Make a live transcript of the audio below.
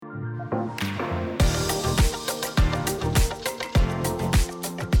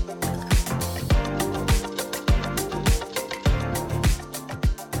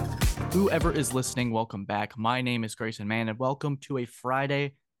whoever is listening, welcome back. My name is Grayson Mann, and welcome to a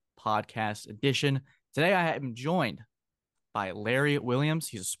Friday podcast edition. Today, I am joined by Larry Williams.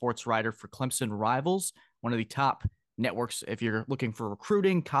 He's a sports writer for Clemson Rivals, one of the top networks if you're looking for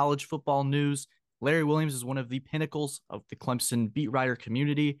recruiting, college football news. Larry Williams is one of the pinnacles of the Clemson beat writer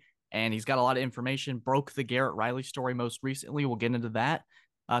community, and he's got a lot of information. Broke the Garrett Riley story most recently. We'll get into that.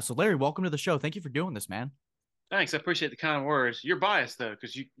 So, Larry, welcome to the show. Thank you for doing this, man. Thanks. I appreciate the kind words. You're biased though,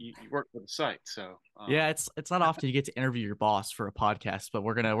 because you work for the site. So Yeah, it's not often you get to interview your boss for a podcast, but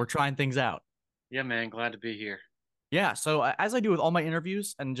we're trying things out. yeah, man, glad to be here. Yeah, so as I do with all my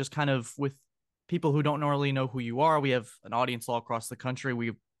interviews and just kind of with people who don't normally know who you are, we have an audience all across the country.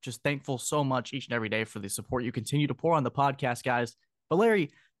 We're just thankful so much each and every day for the support you continue to pour on the podcast, guys. But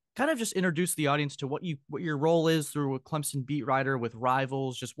Larry, kind of just introduce the audience to what your role is through a Clemson beat writer with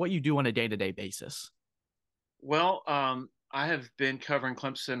Rivals, just what you do on a day-to-day basis. Well, I have been covering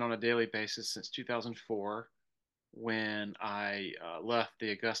Clemson on a daily basis since 2004, when I left the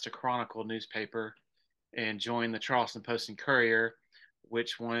Augusta Chronicle newspaper and joined the Charleston Post and Courier,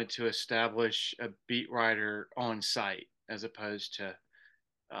 which wanted to establish a beat writer on site as opposed to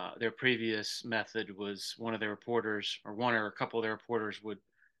their previous method was one of their reporters or one or a couple of their reporters would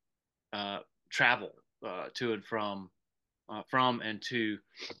uh, travel to and from and to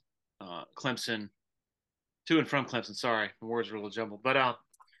Clemson, to and from Clemson. Sorry, the words are a little jumbled, but a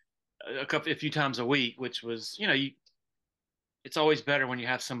few times a week, which was it's always better when you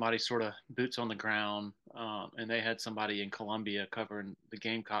have somebody sort of boots on the ground. And they had somebody in Columbia covering the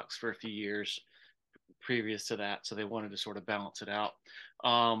Gamecocks for a few years previous to that, so they wanted to sort of balance it out.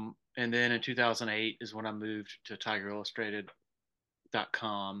 And then in 2008 is when I moved to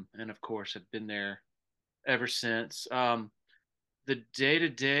TigerIllustrated.com, and of course have been there ever since. The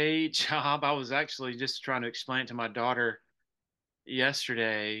day-to-day job, I was actually just trying to explain it to my daughter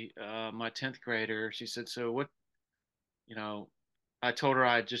yesterday, my 10th grader. She said, so what, you know, I told her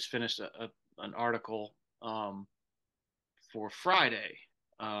I had just finished an article for Friday.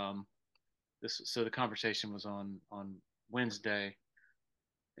 Um, so the conversation was on Wednesday,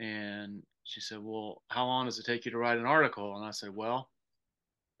 and she said, well, how long does it take you to write an article? And I said, well,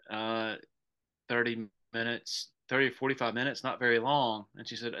 uh, 30 minutes, 30 or 45 minutes, not very long. And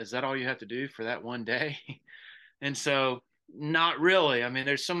she said, is that all you have to do for that one day? And so, not really. I mean,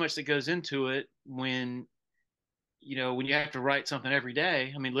 there's so much that goes into it when you have to write something every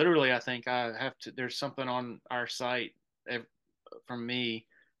day. I mean, literally, I think I have to, there's something on our site from me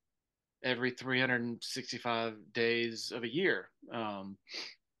every 365 days of a year.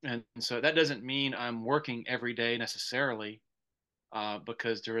 And so that doesn't mean I'm working every day necessarily,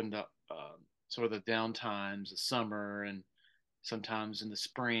 because during the sort of the down times, the summer, and sometimes in the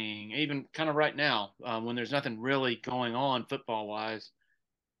spring, even kind of right now, when there's nothing really going on football wise,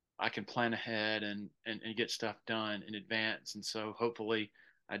 I can plan ahead and get stuff done in advance. And so hopefully,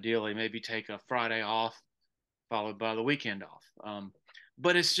 ideally, maybe take a Friday off followed by the weekend off.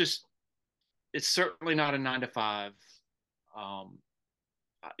 But it's certainly not a 9 to 5. Um,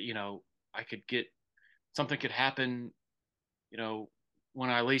 you know, I could get something could happen, you know, when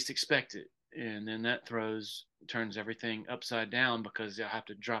I least expect it. And then that turns everything upside down because I have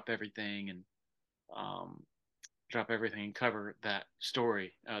to um, drop everything and cover that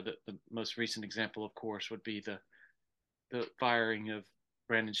story. The most recent example, of course, would be the firing of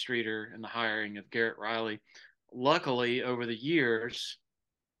Brandon Streeter and the hiring of Garrett Riley. Luckily, over the years,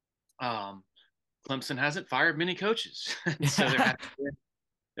 um, Clemson hasn't fired many coaches, so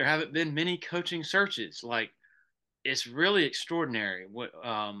there haven't been many coaching searches. Like, it's really extraordinary.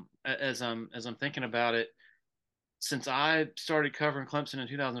 As I'm thinking about it, since I started covering Clemson in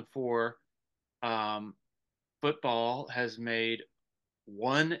 2004, um, football has made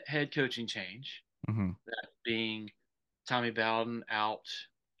one head coaching change, Mm-hmm. that being Tommy Bowden out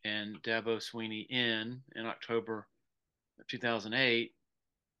and Dabo Sweeney in October of 2008.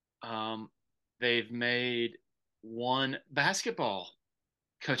 Um, they've made one basketball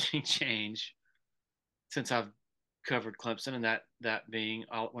coaching change since I've covered Clemson, and that being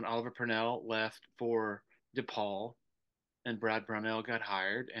when Oliver Purnell left for DePaul and Brad Brownell got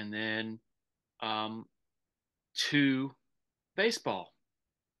hired, and then um, two baseball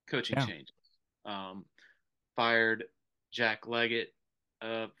coaching Yeah. changes. Um, Fired Jack Leggett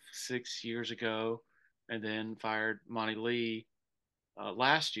 6 years ago, and then fired Monty Lee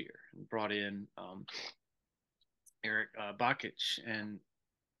last year, and brought in Eric Bakich. And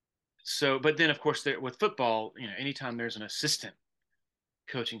so, but then of course, with football, anytime there's an assistant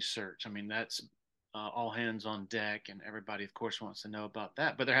coaching search, I mean, that's all hands on deck, and everybody, of course, wants to know about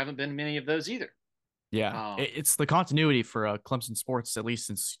that. But there haven't been many of those either. Yeah, Um, it's the continuity for Clemson sports, at least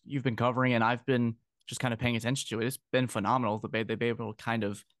since you've been covering, and I've been just kind of paying attention to it. It's been phenomenal. They've been able to kind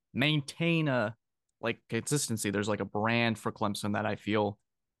of maintain a like consistency. There's like a brand for Clemson that I feel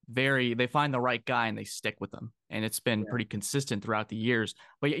they find the right guy and they stick with them, and it's been yeah. pretty consistent throughout the years.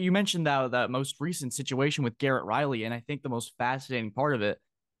 But you mentioned that most recent situation with Garrett Riley, and I think the most fascinating part of it,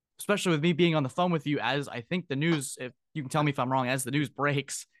 especially with me being on the phone with you, as I think the news, if you can tell me if I'm wrong, as the news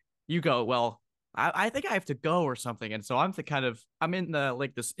breaks, you go, well, I think I have to go or something. And so I'm in the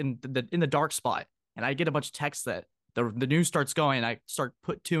like this in the dark spot, and I get a bunch of texts that the news starts going, and I start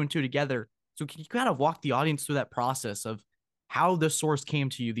put two and two together. So can you kind of walk the audience through that process of how the source came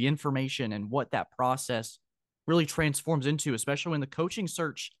to you, the information, and what that process really transforms into, especially when the coaching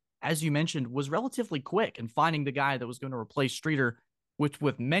search, as you mentioned, was relatively quick and finding the guy that was going to replace Streeter, which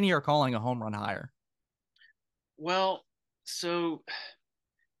with many are calling a home run hire. Well, so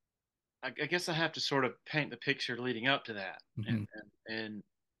I guess I have to sort of paint the picture leading up to that, Mm-hmm. and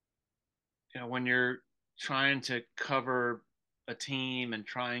when you're trying to cover a team and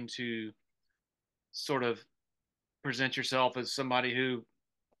trying to sort of present yourself as somebody who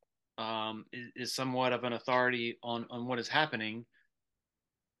is somewhat of an authority on what is happening,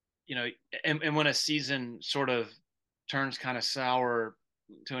 and when a season sort of turns kind of sour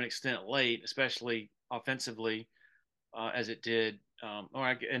to an extent late, especially offensively, as it did,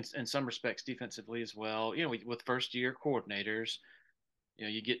 or in some respects defensively as well. With first year coordinators,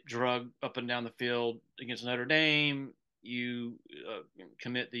 you get drugged up and down the field against Notre Dame. You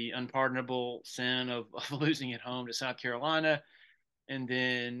commit the unpardonable sin of losing at home to South Carolina, and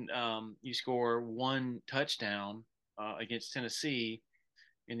then you score one touchdown against Tennessee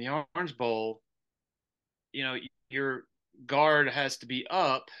in the Orange Bowl. Your guard has to be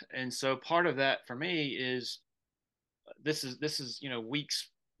up, and so part of that for me is this is weeks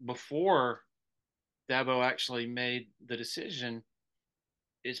before Dabo actually made the decision.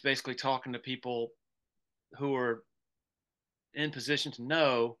 It's basically talking to people who are in position to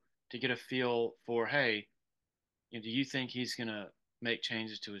know, to get a feel for, hey, do you think he's going to make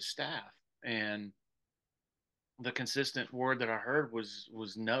changes to his staff? And the consistent word that I heard was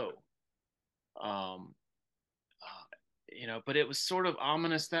no. Um, but it was sort of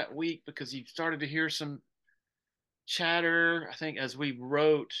ominous that week because you started to hear some chatter. I think as we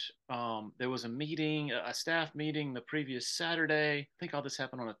wrote, there was a meeting, a staff meeting the previous Saturday. I think all this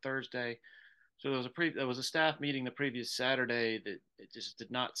happened on a Thursday. So there was a staff meeting the previous Saturday that it just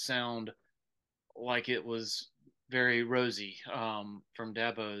did not sound like it was very rosy from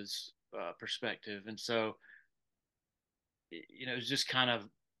Dabo's perspective, and so it was just kind of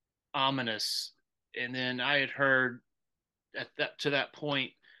ominous. And then I had heard to that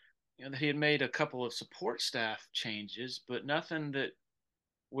point, that he had made a couple of support staff changes, but nothing that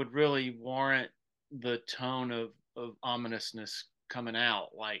would really warrant the tone of ominousness coming out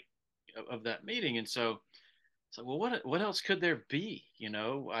like of that meeting. And so well, what else could there be?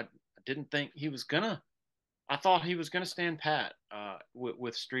 I didn't think he was gonna. I thought he was gonna stand pat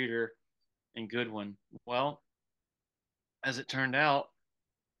with Streeter and Goodwin. Well, as it turned out,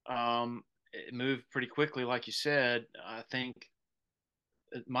 it moved pretty quickly, like you said. I think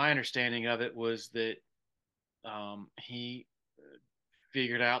my understanding of it was that he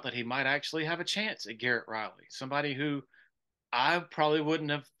figured out that he might actually have a chance at Garrett Riley, somebody who I probably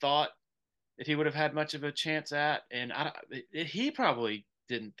wouldn't have thought that he would have had much of a chance at, and he probably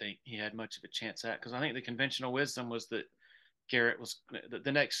didn't think he had much of a chance at, because I think the conventional wisdom was that Garrett was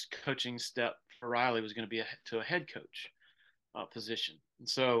the next coaching step for Riley was going to be to a head coach position, and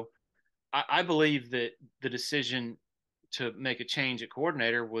so I believe that the decision to make a change at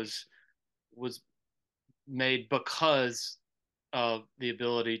coordinator was made because of the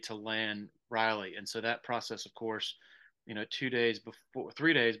ability to land Riley. And so that process, of course, 2 days before,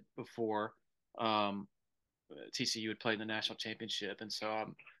 3 days before TCU had played in the national championship. And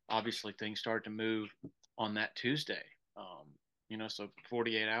so obviously things started to move on that Tuesday. So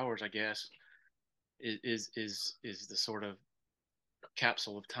 48 hours, I guess, is the sort of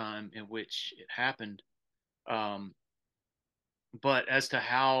capsule of time in which it happened. Um, but as to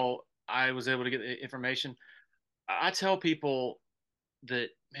how I was able to get the information, I tell people that,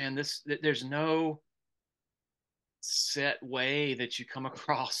 man, there's no set way that you come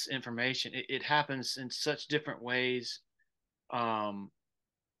across information. It happens in such different ways. Um,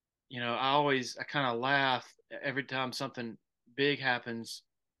 I kind of laugh every time something big happens,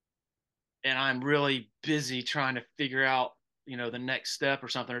 and I'm really busy trying to figure out, the next step or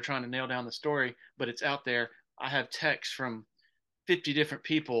something, or trying to nail down the story, but it's out there. I have texts from 50 different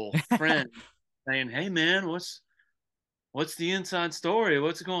people, friends, saying, "Hey, man, what's the inside story?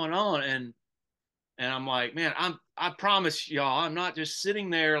 What's going on?" And I'm like, man, I promise y'all, I'm not just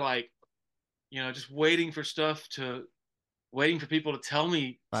sitting there like, just waiting for people to tell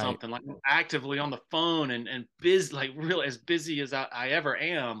me Right. something, like I'm actively on the phone and busy, like real as busy as I ever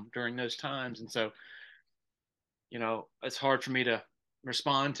am during those times. And so, it's hard for me to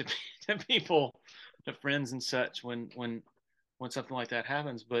respond to, to people, to friends and such when something like that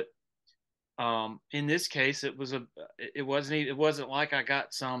happens. But in this case, it wasn't like I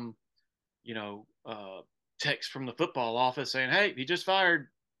got some, you know, uh, text from the football office saying, "Hey, he just fired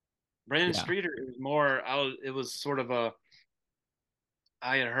Brandon Yeah. Streeter." It was sort of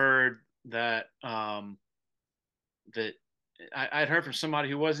I had heard that I had heard from somebody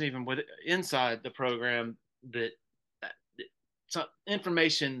who wasn't even inside the program that some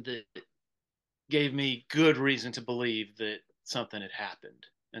information that gave me good reason to believe that something had happened.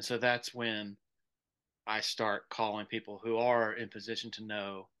 And so that's when I start calling people who are in position to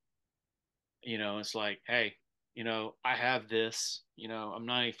know. It's like, hey, I have this. I'm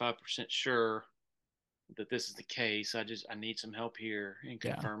 95% sure that this is the case. I need some help here in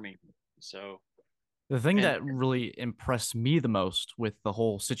Yeah. confirming. So, The thing and that really impressed me the most with the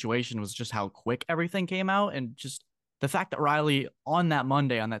whole situation was just how quick everything came out, and just the fact that Riley on that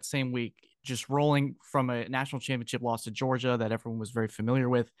Monday, on that same week, just rolling from a national championship loss to Georgia that everyone was very familiar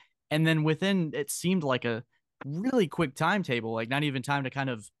with. And then within, it seemed like a really quick timetable, like not even time to kind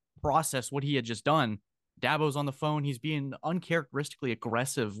of process what he had just done. Dabo's on the phone. He's being uncharacteristically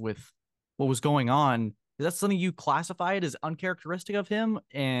aggressive with what was going on. Is that something you classify it as uncharacteristic of him?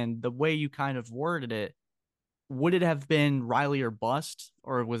 And the way you kind of worded it, would it have been Riley or bust,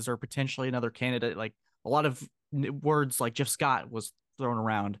 or was there potentially another candidate? Like a lot of words like Jeff Scott was thrown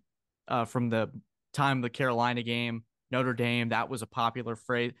around from the time of the Carolina game, Notre Dame. That was a popular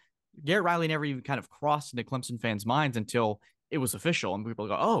phrase. Garrett Riley never even kind of crossed into Clemson fans' minds until it was official, and people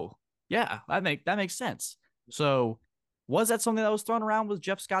go, "Oh, yeah, that makes sense." So, was that something that was thrown around with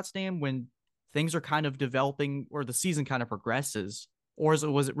Jeff Scott's name when things are kind of developing or the season kind of progresses, or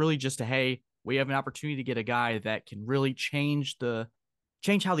was it really just a hey, we have an opportunity to get a guy that can really change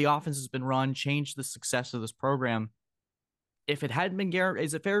how the offense has been run, change the success of this program. If it hadn't been Garrett,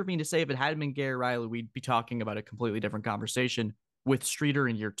 is it fair for me to say if it hadn't been Garrett Riley, we'd be talking about a completely different conversation with Streeter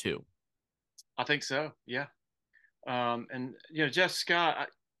in year two? I think so. Yeah. And Jeff Scott,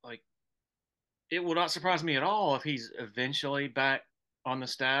 like it will not surprise me at all if he's eventually back on the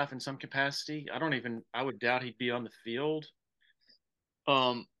staff in some capacity. I would doubt he'd be on the field.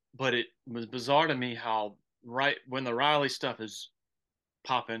 But it was bizarre to me how right when the Riley stuff is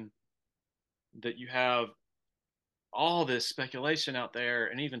popping, that you have all this speculation out there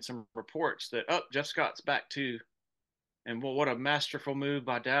and even some reports that, oh, Jeff Scott's back too. And well, what a masterful move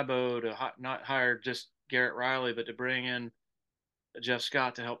by Dabo to not hire just Garrett Riley, but to bring in Jeff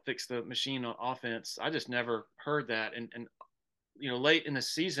Scott to help fix the machine on offense. I just never heard that. And late in the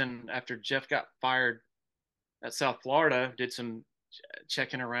season after Jeff got fired at South Florida, did some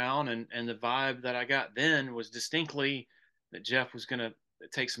checking around, and the vibe that I got then was distinctly that Jeff was going to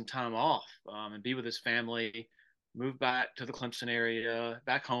take some time off and be with his family, move back to the Clemson area,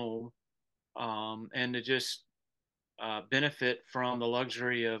 back home, and to just benefit from the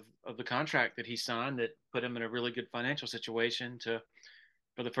luxury of the contract that he signed that put him in a really good financial situation to,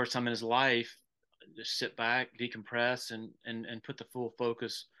 for the first time in his life, just sit back, decompress, and put the full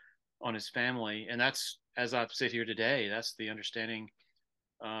focus on his family. And that's, as I've sit here today, that's the understanding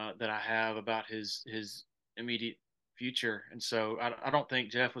that I have about his immediate future. And so I don't think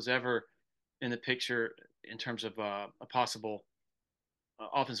Jeff was ever in the picture in terms of a possible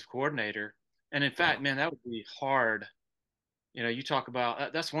offensive coordinator. And in fact, man, that would be hard. You talk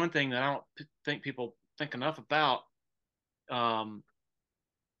about that's one thing that I don't think people think enough about. Um,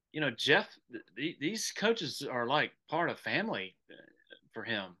 Jeff, these coaches are like part of family for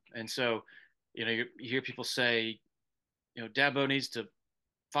him. And so, you hear people say, Dabo needs to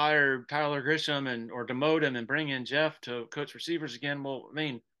fire Tyler Grisham or demote him and bring in Jeff to coach receivers again. Well, I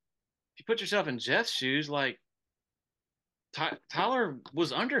mean, if you put yourself in Jeff's shoes, like Tyler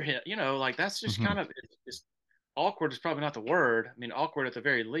was under him, like that's just Mm-hmm. kind of it's awkward is probably not the word. I mean, awkward at the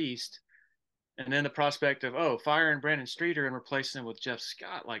very least. And then the prospect of firing Brandon Streeter and replacing him with Jeff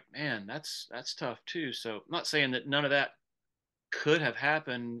Scott, like man, that's tough too. So I'm not saying that none of that could have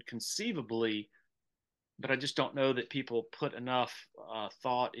happened conceivably, but I just don't know that people put enough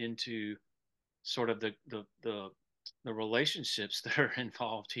thought into sort of the relationships that are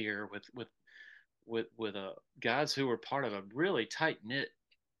involved here with guys who are part of a really tight knit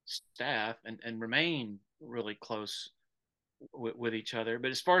staff and remain really close with each other.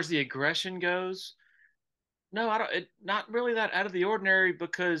 But as far as the aggression goes, No, I don't. Not really that out of the ordinary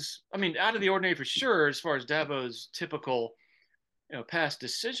because I mean, out of the ordinary for sure as far as Dabo's typical, past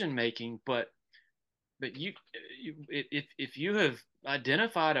decision making. But if you have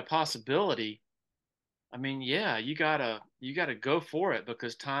identified a possibility, I mean, yeah, you gotta go for it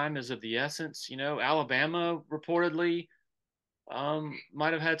because time is of the essence. Alabama reportedly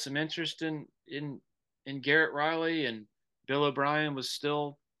might have had some interest in Garrett Riley, and Bill O'Brien was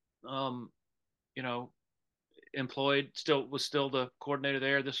still um, you know employed, still the coordinator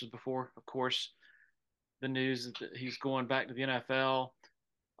there. This was before, of course, the news that he's going back to the NFL.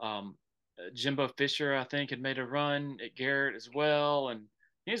 Um, Jimbo Fisher, I think, had made a run at Garrett as well, and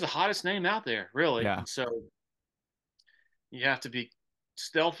he's the hottest name out there, really. Yeah. And so you have to be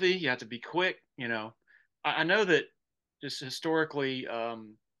stealthy, you have to be quick. I know that just historically,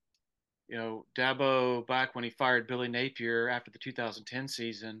 Dabo back when he fired Billy Napier after the 2010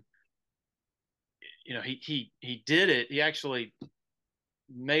 season, he did it. He actually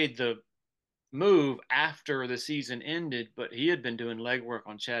made the move after the season ended, but he had been doing legwork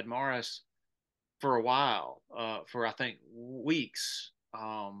on Chad Morris for a while, for I think weeks.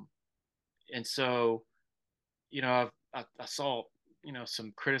 And so, I saw,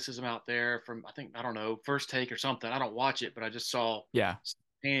 some criticism out there from, I think, I don't know, First Take or something. I don't watch it, but I just saw, Yeah.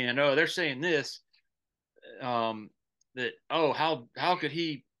 and they're saying this, um, that, how could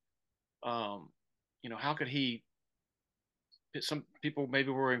he, um, how could he, some people maybe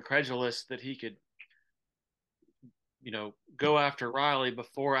were incredulous that he could go after Riley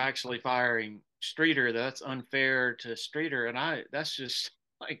before actually firing Streeter. That's unfair to Streeter, and that's just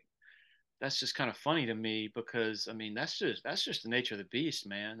kind of funny to me because I mean that's just the nature of the beast,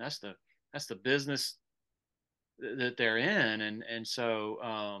 man. That's the business that they're in, and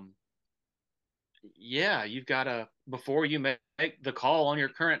so yeah, you've got to before you make the call on your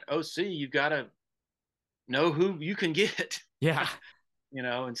current OC, you've got to know who you can get. Yeah.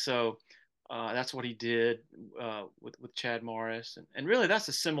 And so that's what he did with Chad Morris, and really that's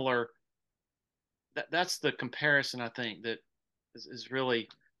a similar that's the comparison I think that is really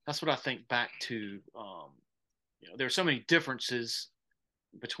that's what I think back to. There's so many differences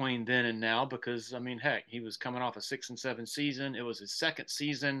between then and now because I mean, heck, he was coming off a 6-7 season. It was his second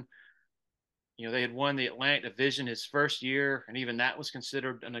season. They had won the Atlantic Division his first year, and even that was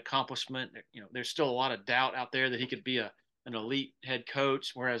considered an accomplishment. There's still a lot of doubt out there that he could be an elite head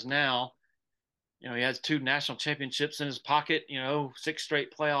coach, whereas now he has two national championships in his pocket, 6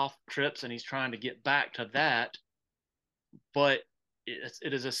 straight playoff trips, and he's trying to get back to that. But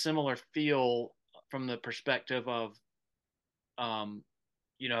it is a similar feel from the perspective of, got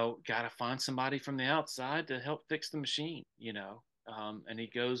to find somebody from the outside to help fix the machine. And he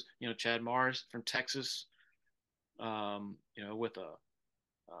goes, Chad Morris from Texas, with a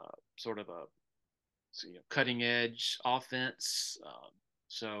sort of a cutting edge offense.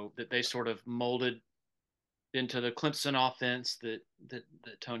 So that they sort of molded into the Clemson offense that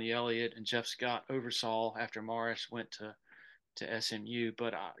Tony Elliott and Jeff Scott oversaw after Morris went to SMU.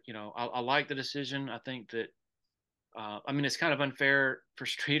 But I like the decision. I think that I mean it's kind of unfair for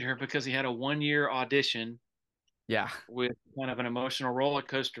Streeter because he had a 1-year audition Yeah. with kind of an emotional roller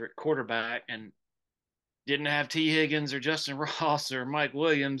coaster at quarterback and didn't have T. Higgins or Justin Ross or Mike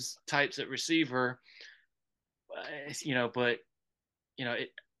Williams types at receiver. But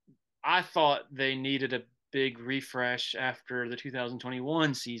I thought they needed a big refresh after the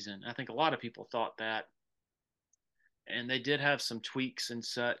 2021 season. I think a lot of people thought that. And they did have some tweaks and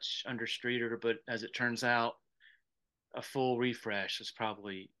such under Streeter, but as it turns out, a full refresh is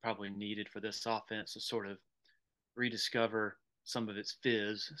probably needed for this offense to sort of rediscover some of its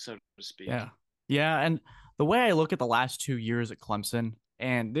fizz, so to speak. Yeah. Yeah. And the way I look at the last 2 years at Clemson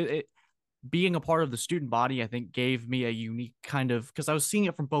and being a part of the student body, I think gave me a unique kind of because I was seeing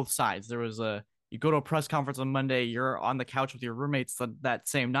it from both sides. There was you go to a press conference on Monday, you're on the couch with your roommates that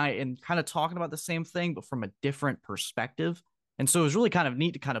same night and kind of talking about the same thing, but from a different perspective. And so it was really kind of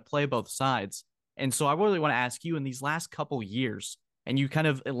neat to kind of play both sides. And so I really want to ask you in these last couple years, and you kind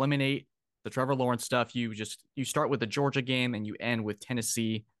of eliminate the Trevor Lawrence stuff. You start with the Georgia game and you end with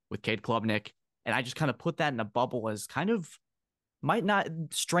Tennessee with Cade Klubnik. And I just kind of put that in a bubble as kind of might not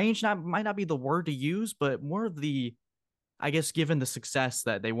strange, might not be the word to use, but more of the, I guess, given the success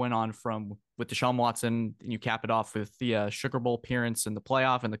that they went on from with Deshaun Watson, and you cap it off with the Sugar Bowl appearance and the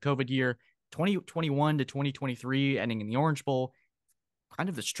playoff and the COVID year, 2021 to 2023, ending in the Orange Bowl, kind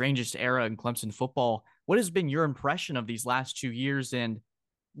of the strangest era in Clemson football. What has been your impression of these last 2 years? And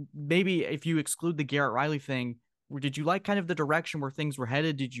maybe if you exclude the Garrett Riley thing, did you like kind of the direction where things were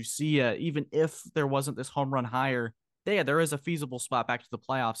headed? Did you see, even if there wasn't this home run hire, yeah, there is a feasible spot back to the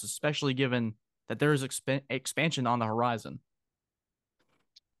playoffs, especially given that there is expansion on the horizon?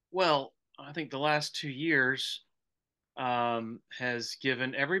 Well, I think the last 2 years has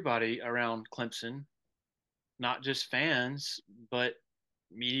given everybody around Clemson, not just fans, but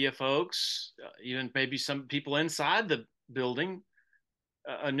media folks, even maybe some people inside the building,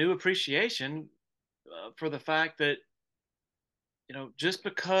 a new appreciation for the fact that, just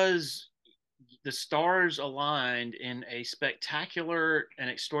because the stars aligned in a spectacular and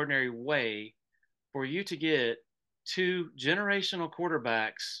extraordinary way for you to get two generational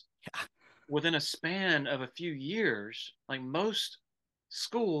quarterbacks Yeah. within a span of a few years, like most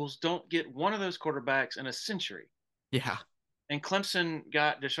schools don't get one of those quarterbacks in a century. Yeah. And Clemson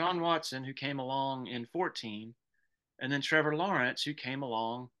got Deshaun Watson, who came along in 14, and then Trevor Lawrence, who came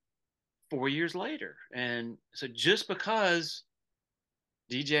along 4 years later. And so just because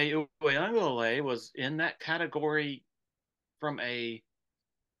DJ Uyunglele was in that category from a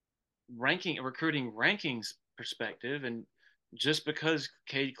recruiting rankings perspective, and just because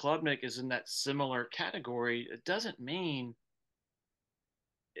Cade Klubnik is in that similar category, it doesn't mean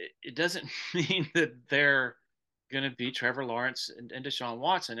that they're going to be Trevor Lawrence and Deshaun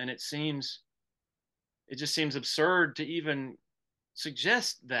Watson. And it just seems absurd to even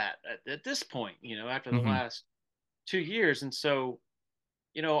suggest that at this point, after the Hmm. last 2 years. And so,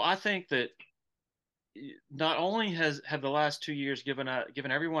 I think that not only have the last 2 years given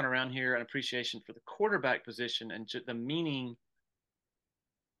everyone around here an appreciation for the quarterback position and the meaning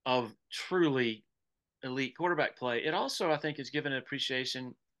of truly elite quarterback play, it also, I think, has given an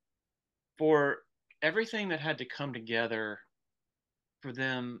appreciation for everything that had to come together for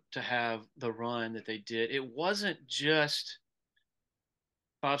them to have the run that they did. It wasn't just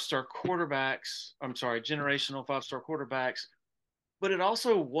five-star quarterbacks. I'm sorry, generational five-star quarterbacks, but it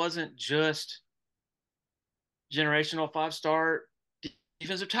also wasn't just generational five-star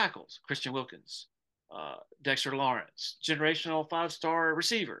defensive tackles, Christian Wilkins, Dexter Lawrence, generational five-star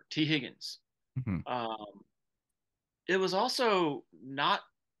receiver, T. Higgins. Hmm. Um, it was also not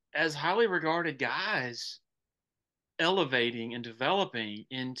as highly regarded guys elevating and developing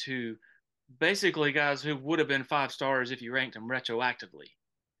into basically guys who would have been five stars if you ranked them retroactively.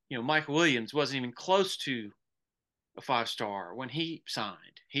 Mike Williams wasn't even close to a five-star when he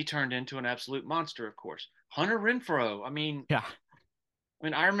signed. He turned into an absolute monster, of course. Hunter Renfrow. Yeah.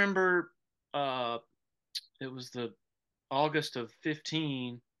 I remember it was the August of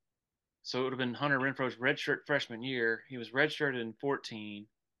 15, so it would have been Hunter Renfrow's redshirt freshman year. He was redshirted in 14,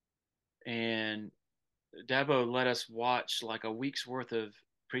 and Dabo let us watch like a week's worth of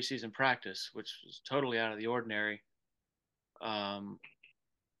preseason practice, which was totally out of the ordinary. Um,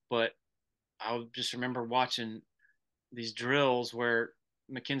 but I just remember watching these drills where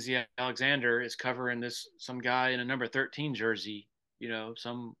Mackenzie Alexander is covering some guy in a number 13 jersey,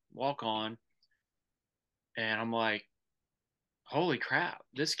 some walk on, and I'm like, holy crap,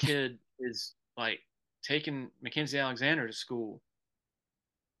 this kid is like taking Mackenzie Alexander to school,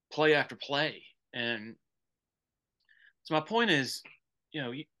 play after play. And so my point is,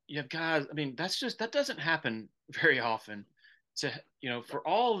 you have guys. That doesn't happen very often. To for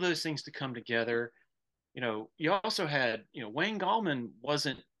all of those things to come together, you also had, Wayne Gallman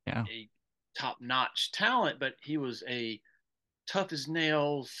wasn't Yeah. a top-notch talent, but he was a tough as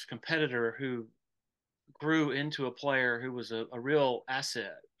nails competitor who grew into a player who was a real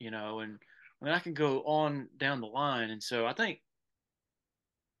asset, and I can go on down the line. And so I think,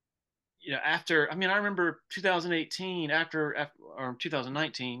 I remember 2018 or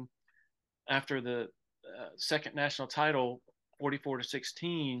 2019, after the second national title,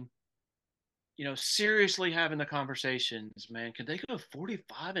 44-16, seriously having the conversations, man, could they go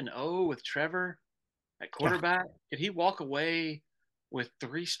 45-0 with Trevor at Yeah. quarterback? Could he walk away with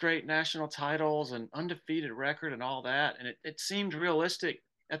 3 straight national titles and undefeated record and all that? And it seemed realistic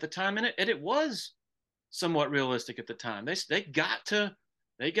at the time, and it was somewhat realistic at the time.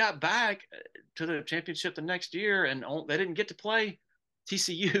 They got back to the championship the next year, and they didn't get to play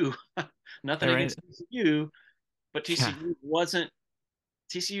TCU. Nothing Right. against TCU, but Yeah.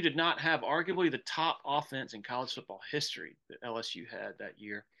 TCU did not have arguably the top offense in college football history that LSU had that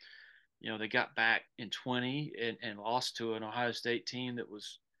year. They got back in 20 and lost to an Ohio State team that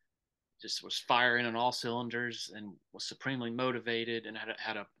was firing on all cylinders and was supremely motivated and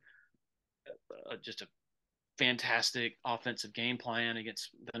had just a fantastic offensive game plan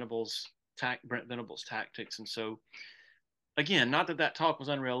against Brent Venables tactics. And so, again, not that talk was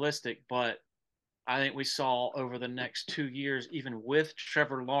unrealistic, but I think we saw over the next 2 years, even with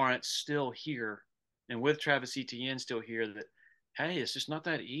Trevor Lawrence still here and with Travis Etienne still here, that, hey, it's just not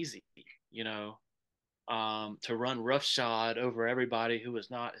that easy, you know. to run roughshod over everybody who was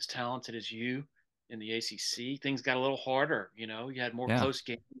not as talented as you in the ACC. Things got a little harder. You had more Yeah. close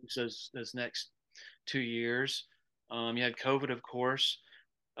games those next 2 years. You had COVID, of course,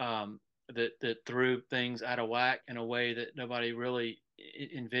 um, that threw things out of whack in a way that nobody really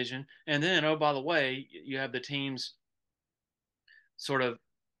envisioned. And then, oh, by the way, you have the teams sort of,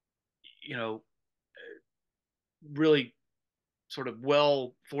 you know, really sort of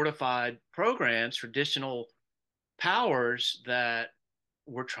well fortified programs, traditional powers that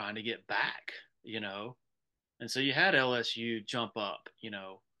were trying to get back. And so you had LSU jump up,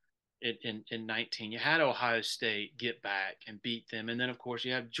 in 19. You had Ohio State get back and beat them. And then, of course,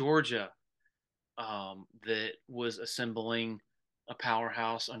 you have Georgia, that was assembling a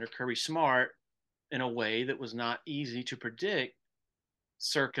powerhouse under Kirby Smart in a way that was not easy to predict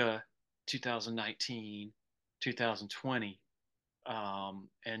circa 2019, 2020.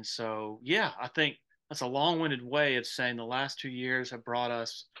 And so, yeah, I think that's a long-winded way of saying the last 2 years have brought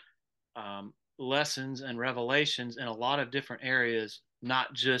us lessons and revelations in a lot of different areas,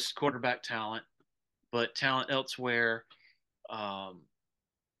 not just quarterback talent, but talent elsewhere. Um,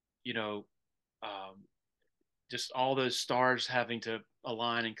 you know, um, just all those stars having to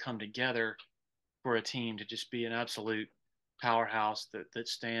align and come together for a team to just be an absolute powerhouse that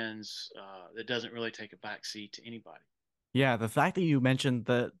stands, that doesn't really take a back seat to anybody. Yeah, the fact that you mentioned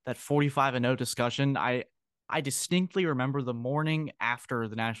that 45-0 discussion, I distinctly remember the morning after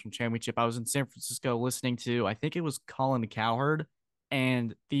the national championship. I was in San Francisco listening to, I think it was Colin Cowherd,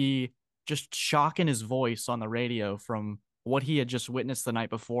 and the just shock in his voice on the radio from what he had just witnessed the night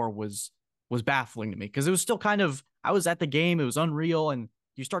before was baffling to me because it was still kind of, I was at the game, it was unreal, and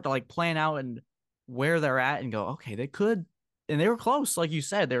you start to like plan out and where they're at and go, okay, they could, and they were close, like you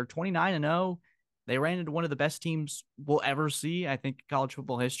said, they're 29-0. They ran into one of the best teams we'll ever see, I think, college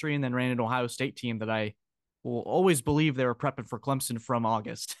football history, and then ran into Ohio State team that I will always believe they were prepping for Clemson from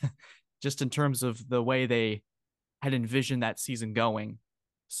August, just in terms of the way they had envisioned that season going.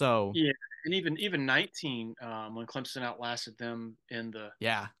 So, Yeah, and even 19, when Clemson outlasted them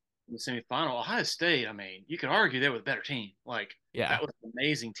yeah, in the semifinal, Ohio State. I mean, you could argue they were the better team. Like, yeah, that was an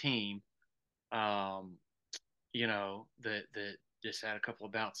amazing team. Um, that just had a couple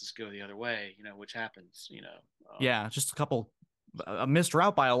of bounces go the other way. Which happens. yeah, just a missed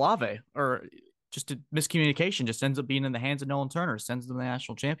route by Olave, or just a miscommunication, just ends up being in the hands of Nolan Turner, sends them the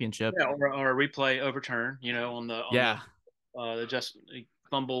national championship. Yeah, or a replay overturn. Yeah, The just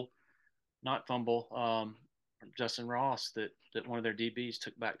fumble, not fumble. Justin Ross that one of their DBs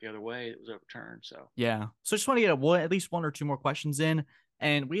took back the other way. It was overturned. So yeah. So I just want to get at least one or two more questions in.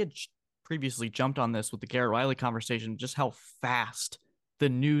 And we had previously jumped on this with the Garrett Riley conversation, just how fast the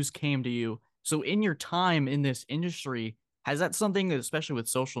news came to you. So in your time in this industry, has that something that, especially with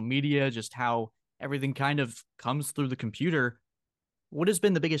social media, just how everything kind of comes through the computer, what has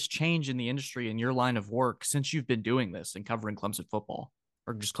been the biggest change in the industry in your line of work since you've been doing this and covering Clemson football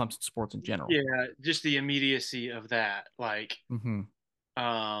or just Clemson sports in general? yeah, just the immediacy of that. Like, Mm-hmm.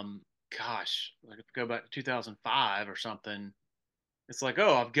 um, gosh, like if we go back to 2005 or something, it's like,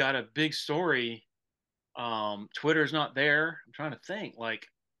 oh, I've got a big story. Twitter's not there. I'm trying to think. Like,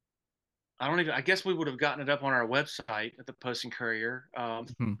 I don't even. I guess we would have gotten it up on our website at the Post and Courier.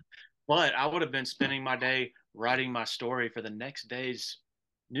 Mm-hmm. But I would have been spending my day writing my story for the next day's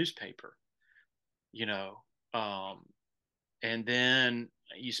newspaper. You know, um, and then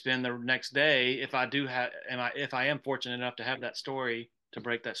you spend the next day. If I do have, if I am fortunate enough to have that story to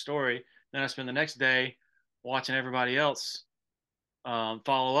break that story, then I spend the next day watching everybody else,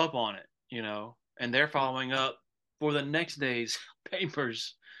 follow up on it. And they're following up for the next day's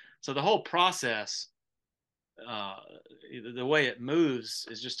papers. So the whole process, uh, the way it moves,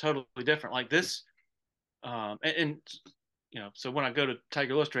 is just totally different. Like this, so when I go to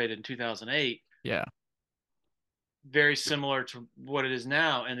Tiger Illustrated in 2008, Yeah. very similar to what it is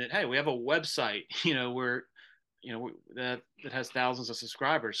now, and that, hey, we have a website, where that has thousands of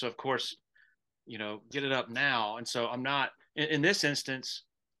subscribers. So of course, get it up now. And so I'm not in this instance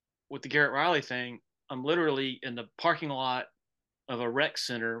with the Garrett Riley thing. I'm literally in the parking lot of a rec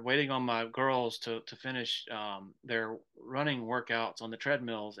center waiting on my girls to finish, their running workouts on the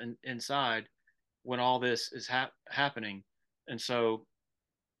treadmills and inside when all this is happening. And so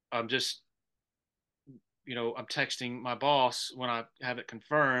I'm just, I'm texting my boss when I have it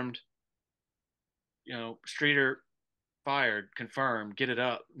confirmed, Streeter fired, confirmed, get it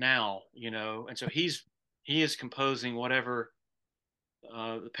up now, and so he is composing whatever,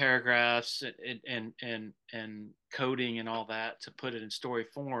 the paragraphs and coding and all that to put it in story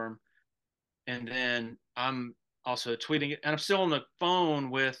form. And then I'm also tweeting it, and I'm still on the phone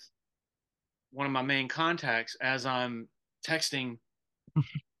with one of my main contacts as I'm texting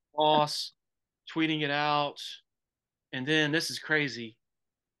boss, tweeting it out, and then this is crazy.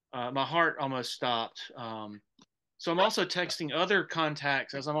 My heart almost stopped. So I'm also texting other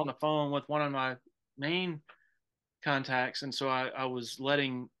contacts as I'm on the phone with one of my main contacts, and so I was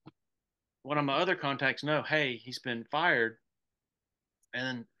letting one of my other contacts know, hey, he's been fired, and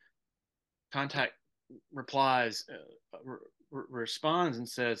then contact replies, responds and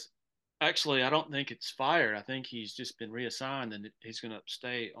says, actually, I don't think it's fired. I think he's just been reassigned and he's going to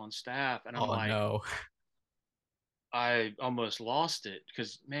stay on staff. And I'm Oh like, no. I almost lost it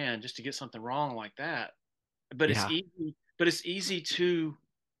because man, just to get something wrong like that. But it's Yeah. easy. But it's easy to,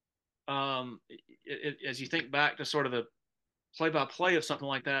 as you think back to sort of the play-by-play of something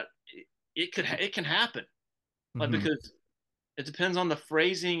like that, it can happen. Like Hmm. because it depends on the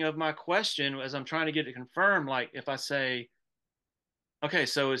phrasing of my question as I'm trying to get it confirmed. Like if I say, okay,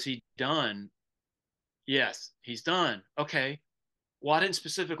 so is he done? Yes, he's done. Okay. Well, I didn't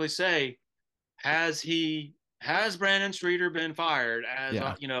specifically say, has Brandon Streeter been fired as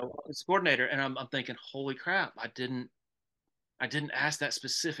Yeah. as coordinator? And I'm thinking, holy crap, I didn't ask that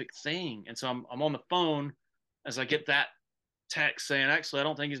specific thing. And so I'm on the phone as I get that text saying, actually, I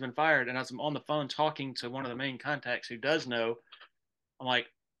don't think he's been fired. And as I'm on the phone talking to one of the main contacts who does know, I'm like,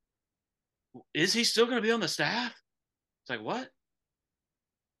 is he still going to be on the staff? It's like, what?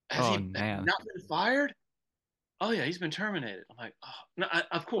 Oh Has he man. not been fired? Oh yeah, he's been terminated. I'm like, oh, no,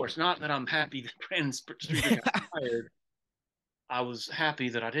 of course, not that I'm happy that Brandon Streeter got fired. I was happy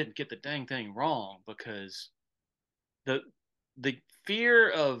that I didn't get the dang thing wrong because the the fear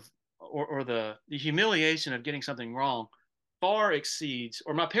of or the humiliation of getting something wrong far exceeds,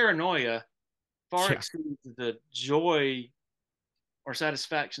 or my paranoia far Yeah. exceeds the joy or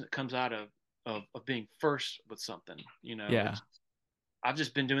satisfaction that comes out of being first with something. Yeah. It's I've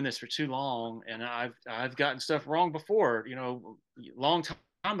just been doing this for too long, and I've gotten stuff wrong before, long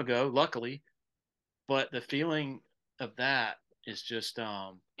time ago, luckily. But the feeling of that is just,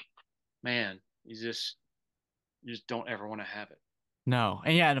 man, you just don't ever want to have it. No.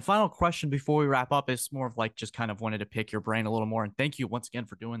 And yeah, and a final question before we wrap up is more of like just kind of wanted to pick your brain a little more. And thank you once again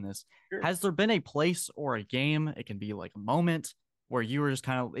for doing this. Sure. Has there been a place or a game, it can be like a moment where you were just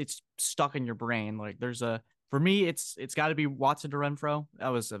kind of it's stuck in your brain? Like there's a for me, it's gotta be Watson to Renfro. I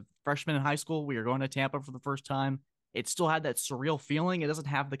was a freshman in high school. We were going to Tampa for the first time. It still had that surreal feeling. It doesn't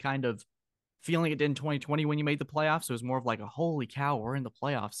have the kind of feeling it did in 2020 when you made the playoffs. It was more of like a holy cow, we're in the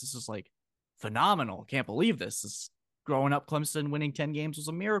playoffs. This is like phenomenal. Can't believe this. This growing up Clemson winning 10 games was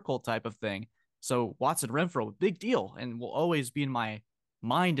a miracle type of thing. So Watson Renfro, big deal, and will always be in my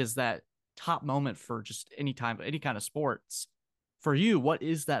mind as that top moment for just any time, any kind of sports. For you, what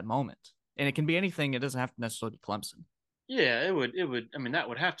is that moment? And it can be anything. It doesn't have to necessarily be Clemson. Yeah, it would. I mean, that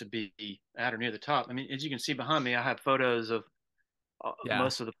would have to be at or near the top. I mean, as you can see behind me, I have photos of Yeah.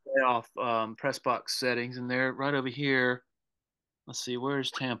 most of the playoff press box settings, and they're right over here. Let's see,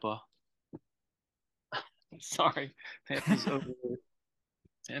 where's Tampa? Sorry, Tampa's over there.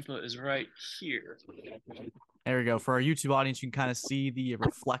 Tampa is right here. There we go. For our YouTube audience, you can kind of see the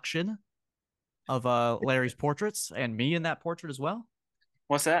reflection of Larry's portraits and me in that portrait as well.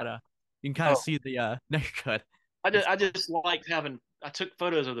 What's But that? you can kind of Oh, see the no, you're good. It's I just liked having. I took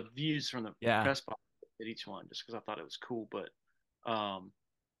photos of the views from the yeah, press box at each one just because I thought it was cool. Um,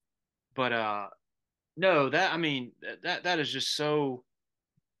 but no, that I mean that is just so.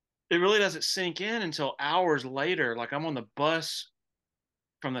 It really doesn't sink in until hours later. Like I'm on the bus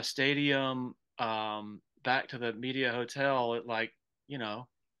from the stadium back to the media hotel at like you know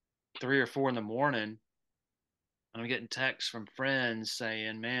 3 or 4 in the morning. And I'm getting texts from friends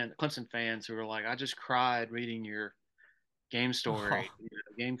saying, "Man, Clemson fans who are like, I just cried reading your game oh, story,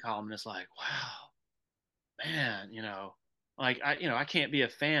 game column." And it's like, wow, man, like I can't be a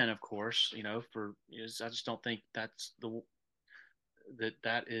fan, of course, for I just don't think that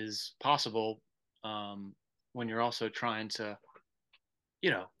is possible when you're also trying to,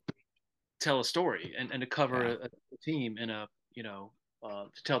 you know, tell a story and to cover yeah, a team in to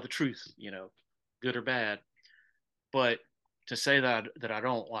tell the truth, good or bad. But to say that I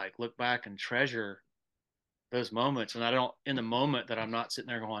don't like look back and treasure those moments, and I don't in the moment that I'm not sitting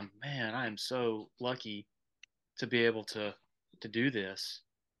there going, man, I am so lucky to be able to do this.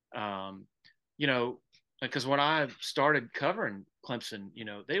 Um, you know, because when I started covering Clemson,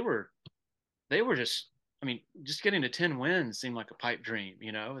 they were just, I mean, just getting to 10 wins seemed like a pipe dream. They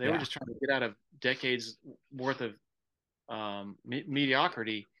were yeah, just trying to get out of decades worth of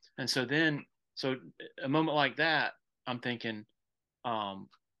mediocrity. And so a moment like that, I'm thinking,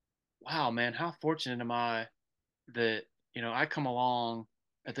 wow, man, how fortunate am I that I come along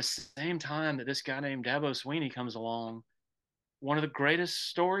at the same time that this guy named Dabo Sweeney comes along, one of the greatest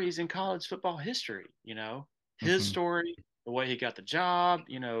stories in college football history, his Hmm. story, the way he got the job,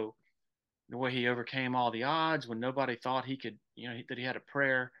 the way he overcame all the odds when nobody thought he could, that he had a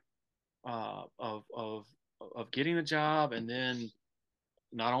prayer uh, of of of getting the job, and then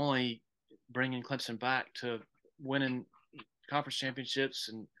not only bringing Clemson back to winning conference championships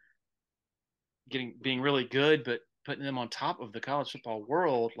and being really good, but putting them on top of the college football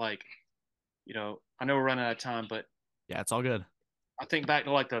world. Like, I know we're running out of time, but Yeah, it's all good. I think back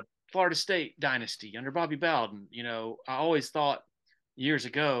to like the Florida State dynasty under Bobby Bowden. I always thought years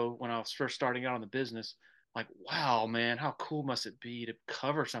ago when I was first starting out in the business, like, wow, man, how cool must it be to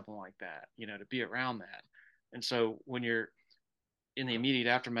cover something like that, to be around that. And so when you're in the immediate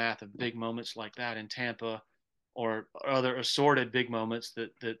aftermath of big moments like that in Tampa, or other assorted big moments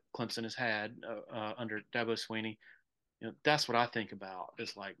that Clemson has had under Dabo Sweeney, that's what I think about.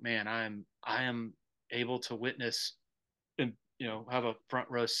 Is like, man, I am able to witness and have a front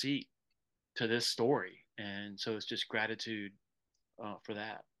row seat to this story, and so it's just gratitude for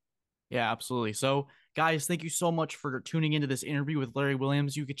that. Yeah, absolutely. So, guys, thank you so much for tuning into this interview with Larry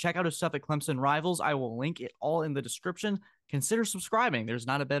Williams. You can check out his stuff at Clemson Rivals. I will link it all in the description. Consider subscribing. There's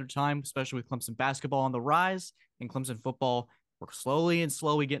not a better time, especially with Clemson basketball on the rise and Clemson football. We're slowly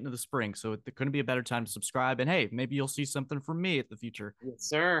getting to the spring. So, it couldn't be a better time to subscribe. And hey, maybe you'll see something from me at the future. Yes,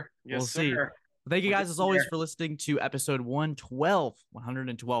 sir. We'll Yes, see. sir. Thank you We'll get guys, as always, there. for listening to episode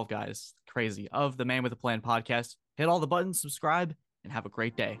 112, guys. Crazy, of the Man with a Plan podcast. Hit all the buttons, subscribe, and have a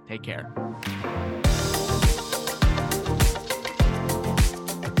great day. Take care.